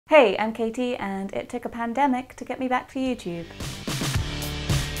Hey, I'm Katie, and it took a pandemic to get me back to YouTube.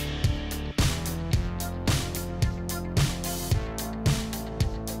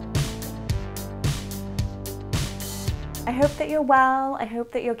 I hope that you're well, I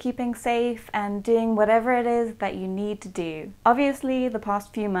hope that you're keeping safe and doing whatever it is that you need to do. Obviously, the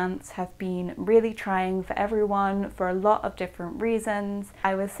past few months have been really trying for everyone for a lot of different reasons.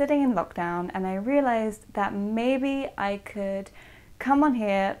 I was sitting in lockdown and I realized that maybe I could come on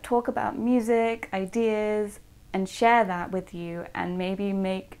here, talk about music, ideas, and share that with you and maybe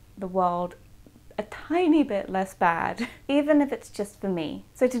make the world a tiny bit less bad, even if it's just for me.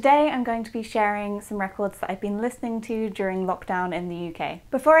 So today I'm going to be sharing some records that I've been listening to during lockdown in the UK.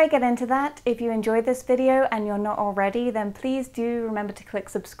 Before I get into that, if you enjoyed this video and you're not already, then please do remember to click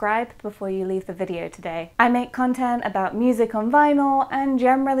subscribe before you leave the video today. I make content about music on vinyl and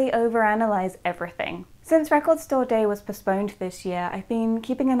generally overanalyze everything. Since Record Store Day was postponed this year, I've been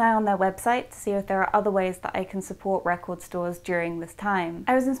keeping an eye on their website to see if there are other ways that I can support record stores during this time.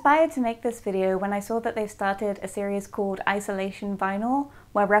 I was inspired to make this video when I saw that they've started a series called Isolation Vinyl,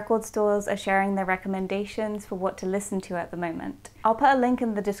 where record stores are sharing their recommendations for what to listen to at the moment. I'll put a link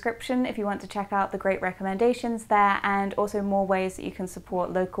in the description if you want to check out the great recommendations there and also more ways that you can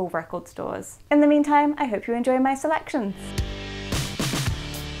support local record stores. In the meantime, I hope you enjoy my selections.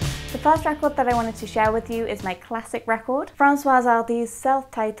 The first record that I wanted to share with you is my classic record, Françoise Hardy's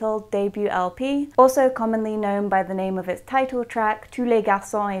self-titled debut LP, also commonly known by the name of its title track, Tous les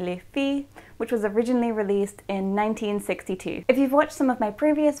garçons et les filles, which was originally released in 1962. If you've watched some of my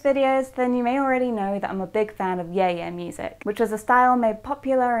previous videos, then you may already know that I'm a big fan of yeah music, which was a style made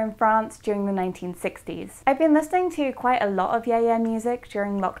popular in France during the 1960s. I've been listening to quite a lot of yeah music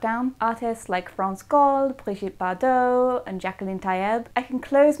during lockdown. Artists like Santigold, Brigitte Bardot, and Jacqueline Taïeb. I can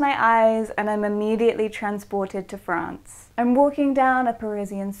close my eyes and I'm immediately transported to France. I'm walking down a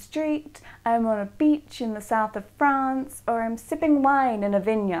Parisian street, I'm on a beach in the south of France, or I'm sipping wine in a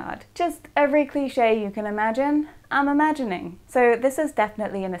vineyard. Just every cliche you can imagine, I'm imagining. So this is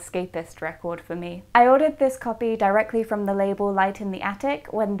definitely an escapist record for me. I ordered this copy directly from the label Light in the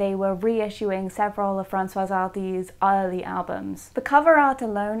Attic when they were reissuing several of Françoise Hardy's early albums. The cover art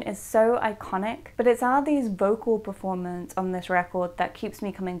alone is so iconic, but it's Hardy's vocal performance on this record that keeps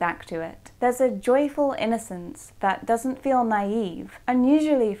me coming back to it. There's a joyful innocence that doesn't feel naive.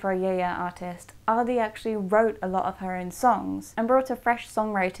 Unusually for a yeah artist, Hardy actually wrote a lot of her own songs and brought a fresh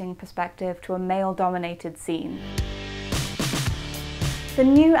songwriting perspective to a male-dominated scene. The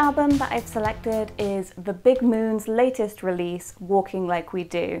new album that I've selected is The Big Moon's latest release, Walking Like We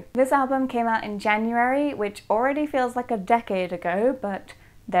Do. This album came out in January, which already feels like a decade ago, but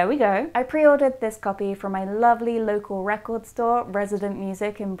there we go. I pre-ordered this copy from my lovely local record store, Resident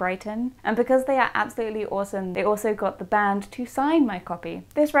Music in Brighton, and because they are absolutely awesome, they also got the band to sign my copy.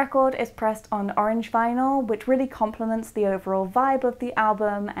 This record is pressed on orange vinyl, which really complements the overall vibe of the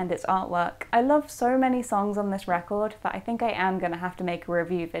album and its artwork. I love so many songs on this record that I think I am gonna have to make a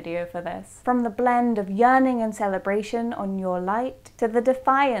review video for this. From the blend of yearning and celebration on Your Light to the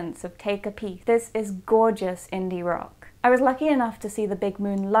defiance of Take a Peek, this is gorgeous indie rock. I was lucky enough to see the Big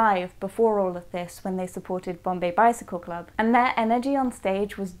Moon live before all of this when they supported Bombay Bicycle Club, and their energy on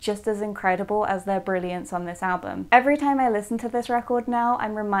stage was just as incredible as their brilliance on this album. Every time I listen to this record now,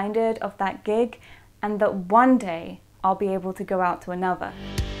 I'm reminded of that gig and that one day I'll be able to go out to another.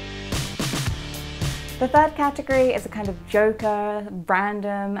 The third category is a kind of joker,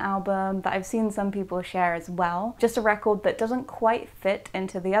 random album that I've seen some people share as well. Just a record that doesn't quite fit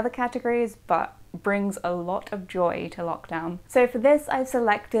into the other categories, but brings a lot of joy to lockdown. So for this I've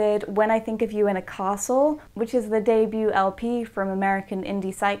selected When I Think of You in a Castle, which is the debut LP from American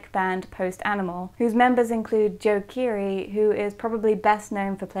indie psych band Post Animal, whose members include Joe Keery, who is probably best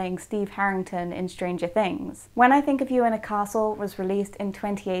known for playing Steve Harrington in Stranger Things. When I Think of You in a Castle was released in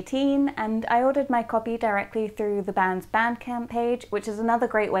 2018, and I ordered my copy directly through the band's Bandcamp page, which is another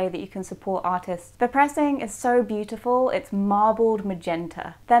great way that you can support artists. The pressing is so beautiful, it's marbled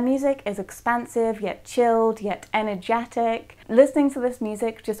magenta. Their music is expansive, yet chilled, yet energetic. Listening to this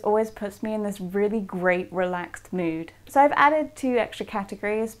music just always puts me in this really great, relaxed mood. So I've added 2 extra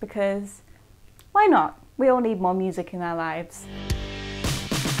categories because why not? We all need more music in our lives.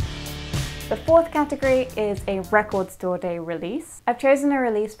 The fourth category is a Record Store Day release. I've chosen a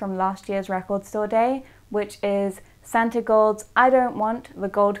release from last year's Record Store Day, which is Santigold's I Don't Want the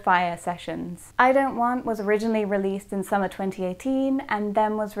Goldfire Sessions. I Don't Want was originally released in summer 2018 and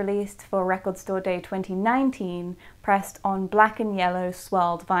then was released for Record Store Day 2019 pressed on black and yellow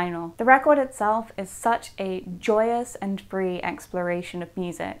swirled vinyl. The record itself is such a joyous and free exploration of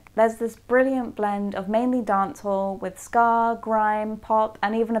music. There's this brilliant blend of mainly dancehall with ska, grime, pop,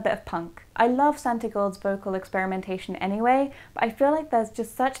 and even a bit of punk. I love Santigold's vocal experimentation anyway, but I feel like there's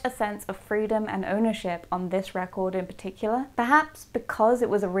just such a sense of freedom and ownership on this record in particular. Perhaps because it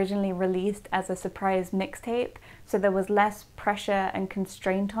was originally released as a surprise mixtape, so there was less pressure and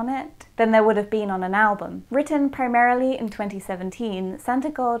constraint on it than there would have been on an album. Written primarily in 2017,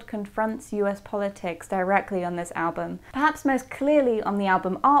 Santigold confronts US politics directly on this album, perhaps most clearly on the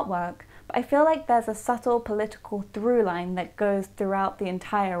album artwork, but I feel like there's a subtle political through line that goes throughout the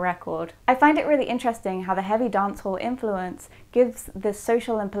entire record. I find it really interesting how the heavy dancehall influence gives this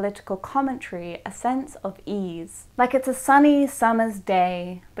social and political commentary a sense of ease. Like it's a sunny summer's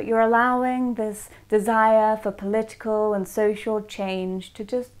day, but you're allowing this desire for political and social change to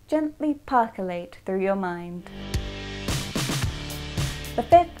just gently percolate through your mind. The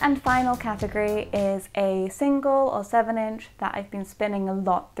fifth and final category is a single or 7-inch that I've been spinning a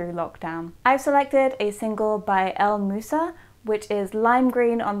lot through lockdown. I've selected a single by Elle, Músa, which is lime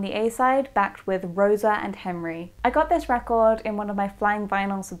green on the A-side, backed with Rosa and Henry. I got this record in one of my Flying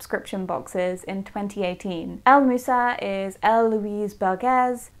Vinyl subscription boxes in 2018. Elle Músa is Elle Louise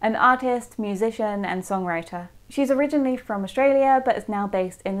Berguez, an artist, musician, and songwriter. She's originally from Australia, but is now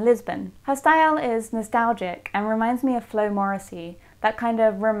based in Lisbon. Her style is nostalgic and reminds me of Flo Morrissey, that kind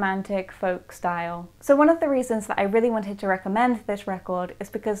of romantic folk style. So one of the reasons that I really wanted to recommend this record is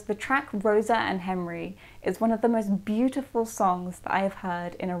because the track Rosa and Henry is one of the most beautiful songs that I have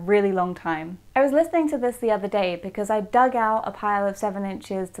heard in a really long time. I was listening to this the other day because I dug out a pile of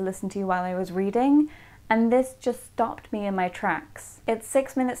 7-inches to listen to while I was reading, and this just stopped me in my tracks. It's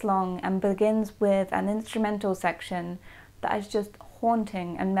 6 minutes long and begins with an instrumental section that is just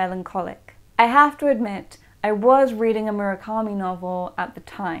haunting and melancholic. I have to admit, I was reading a Murakami novel at the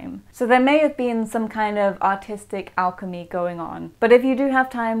time, so there may have been some kind of artistic alchemy going on. But if you do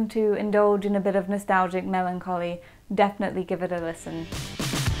have time to indulge in a bit of nostalgic melancholy, definitely give it a listen.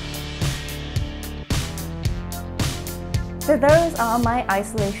 So those are my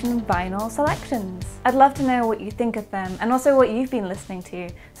isolation vinyl selections. I'd love to know what you think of them and also what you've been listening to,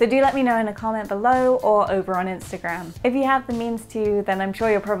 so do let me know in a comment below or over on Instagram. If you have the means to, then I'm sure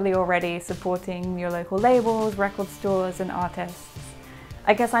you're probably already supporting your local labels, record stores, and artists.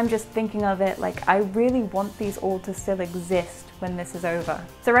 I guess I'm just thinking of it like I really want these all to still exist when this is over.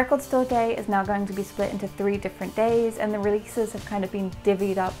 So Record Store Day is now going to be split into 3 different days, and the releases have kind of been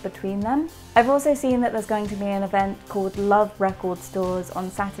divvied up between them. I've also seen that there's going to be an event called Love Record Stores on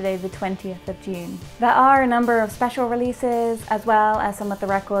Saturday the 20th of June. There are a number of special releases, as well as some of the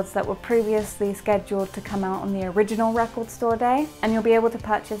records that were previously scheduled to come out on the original Record Store Day, and you'll be able to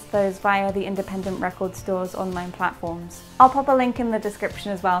purchase those via the independent record stores' online platforms. I'll pop a link in the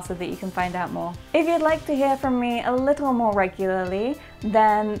description as well so that you can find out more. If you'd like to hear from me a little more regularly,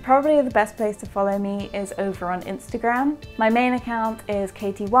 then probably the best place to follow me is over on Instagram. My main account is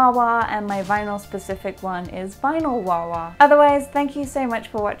Katie Wawa and my vinyl specific one is Vinyl Wawa. Otherwise, thank you so much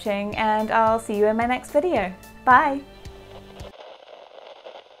for watching, and I'll see you in my next video. Bye!